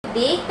good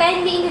day.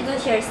 Kindly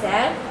introduce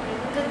yourself.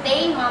 Good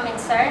day, Mom and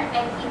Sir.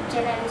 I'm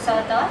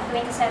Sotto,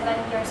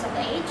 27 years of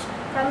age,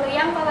 from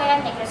Luyang,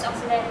 Cagayan, Negros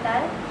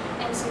Occidental.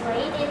 I'm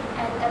situated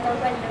and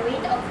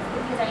undergraduate of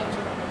computer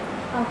engineering.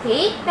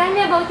 Okay, tell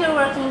me about your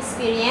working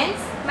experience.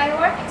 My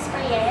work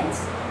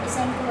experience is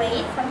in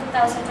Kuwait from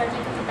 2013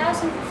 to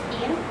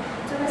 2015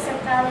 to Mr.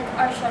 Khalid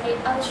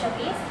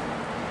Al-Sharif.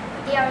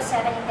 They are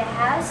 7 in the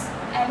house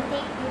and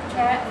take good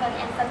care of an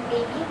infant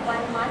baby,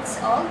 1 month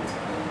old.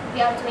 We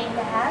are 2 in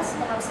the house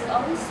is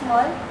always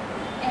small,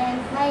 and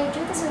my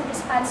duties and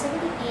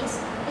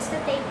responsibilities is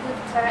to take good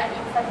care of an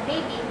infant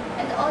baby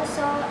and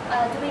also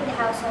doing the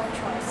household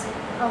chores.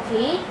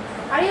 Okay,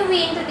 are you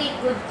willing to take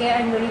good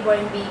care of your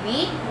newborn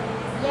baby?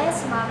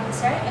 Yes, Mom and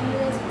Sir, I'm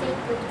willing to take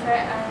good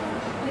care of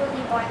a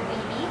newly born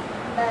baby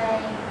by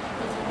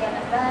taking them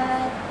a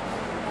bath,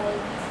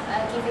 by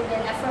giving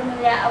them a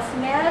formula of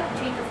milk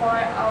 3 to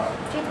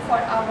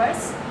 4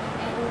 hours,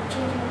 and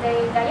changing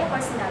their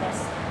diapers and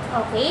others.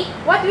 Okay,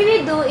 what will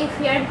you do if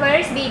your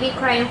employer's baby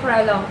crying for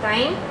a long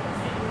time?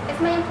 If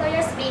my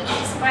employer's baby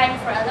is crying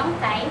for a long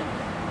time,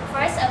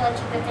 first I will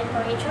check the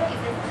temperature if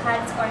it's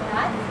hot or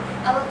not.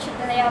 I will check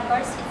the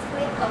diapers if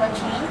quick, I will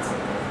change.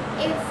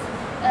 If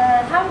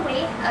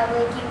hungry, I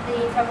will give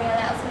the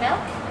formula of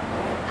milk.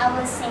 I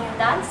will sing and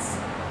dance.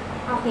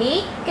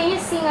 Okay, can you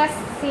sing a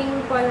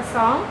simple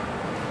song?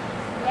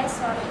 Yes,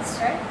 Mom and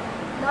Sir.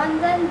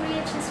 London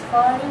Bridge is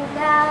falling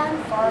down,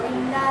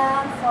 falling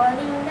down,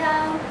 falling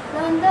down.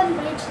 London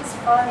Bridge is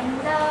falling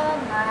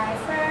down, my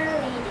fair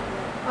lady.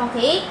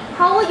 Okay,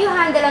 how would you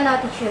handle a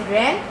naughty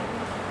children?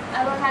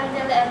 I will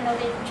handle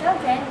naughty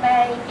children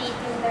by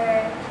taking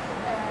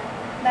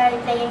by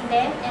playing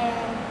them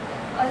and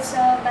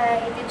also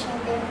by teaching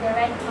them the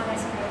right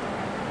manners and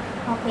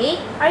etiquette. Okay,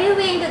 are you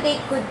willing to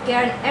take good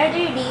care of an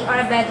elderly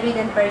or a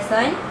bedridden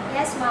person?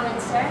 Yes, Mom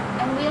and Sir.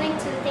 I'm willing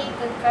to take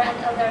good care of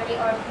an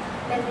elderly or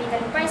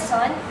bedridden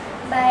person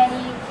by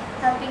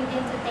helping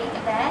them to take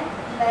a bath,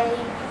 by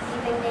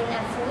giving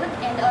them food,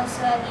 and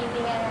also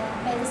giving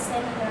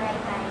medicine at the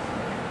right time.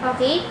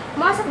 Okay,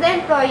 most of the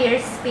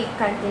employers speak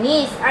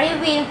Cantonese. Are you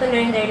willing to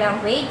learn their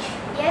language?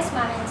 Yes,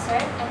 Mom and Sir.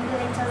 I'm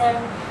willing to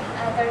learn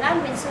their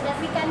language so that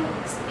we can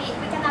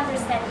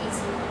understand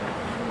easily.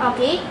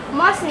 Okay,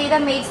 mostly the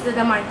maids do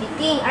the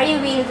marketing. Are you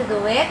willing to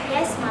do it?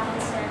 Yes, Mom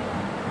and Sir.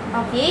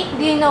 Okay,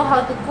 do you know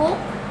how to cook?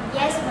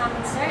 Yes, Mom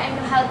and Sir. I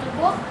know how to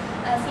cook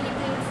Filipino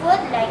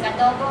food like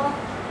adobo,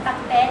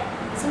 pakbet,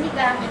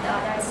 sinigang, and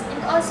others.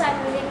 And also, I'm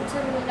willing to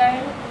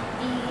learn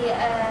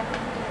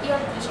your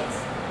dishes.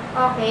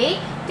 Okay,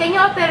 can you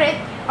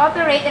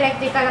operate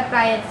electrical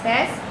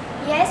appliances?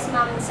 Yes,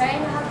 Mom and Sir. I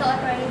know how to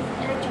operate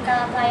electrical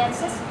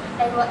appliances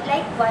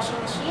like washing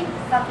machine,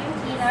 vacuum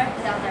cleaner,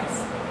 and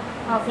others.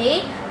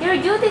 Okay, your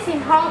duties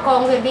in Hong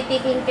Kong will be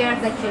taking care of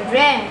the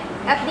children.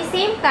 At the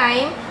same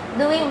time,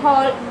 doing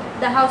all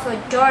the household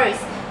chores.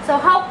 So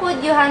how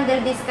could you handle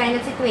this kind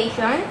of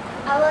situation?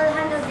 I will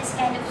handle this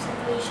kind of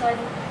situation,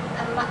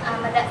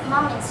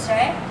 Mom and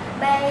Sir,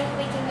 by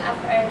waking up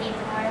early in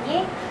the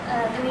morning,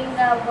 doing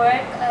the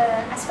work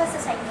as fast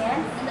as I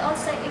can, and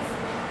also if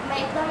my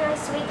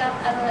employers wake up,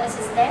 I will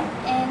assist them,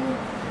 and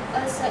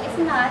also if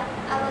not,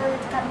 I will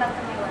come back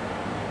to my work.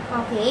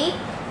 Okay,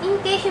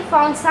 in case you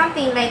found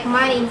something like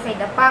money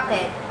inside the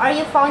pocket, or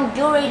you found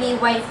jewelry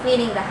while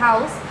cleaning the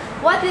house,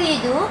 what will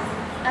you do?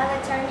 I will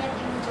return it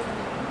immediately.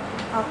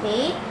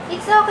 Okay,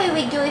 it's okay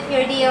with you if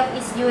your day off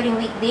is during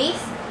weekdays?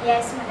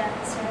 Yes, Madam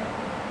Sir.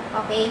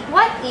 Okay,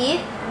 what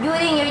if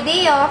during your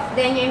day off,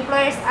 then your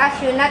employers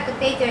ask you not to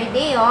take your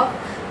day off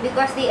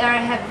because they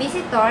have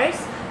visitors?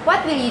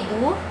 What will you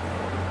do?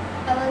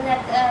 I will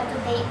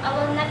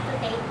not to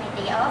take my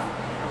day off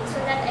so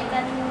that I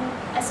can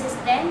assist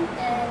them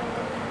and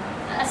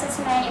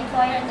assist my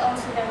employer and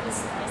also their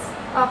visitors.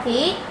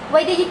 Okay,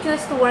 why did you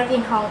choose to work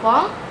in Hong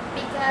Kong?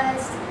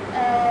 Because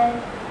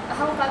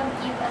Hong Kong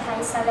give a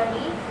high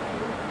salary,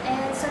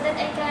 and so that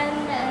I can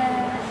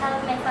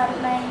help my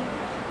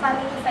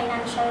family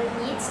financial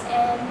needs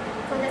and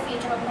for the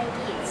future of my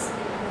kids.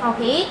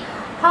 Okay,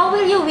 how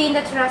will you win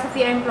the trust of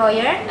your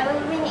employer? I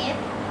will win it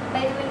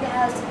by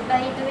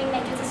doing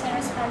my duties and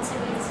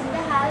responsibilities in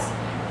the house,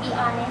 be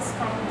honest,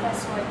 kind, and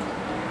trustworthy.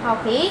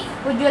 Okay,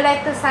 would you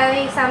like to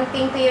say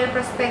something to your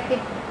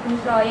prospective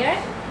employer?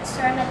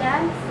 Sir,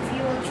 Madam, if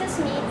you will choose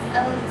me,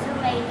 I will do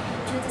my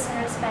duties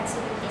and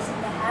responsibilities in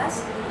the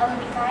house. I will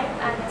be kind,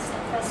 honest,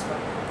 and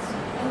trustworthy.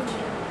 Thank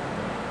you.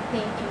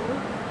 Thank you.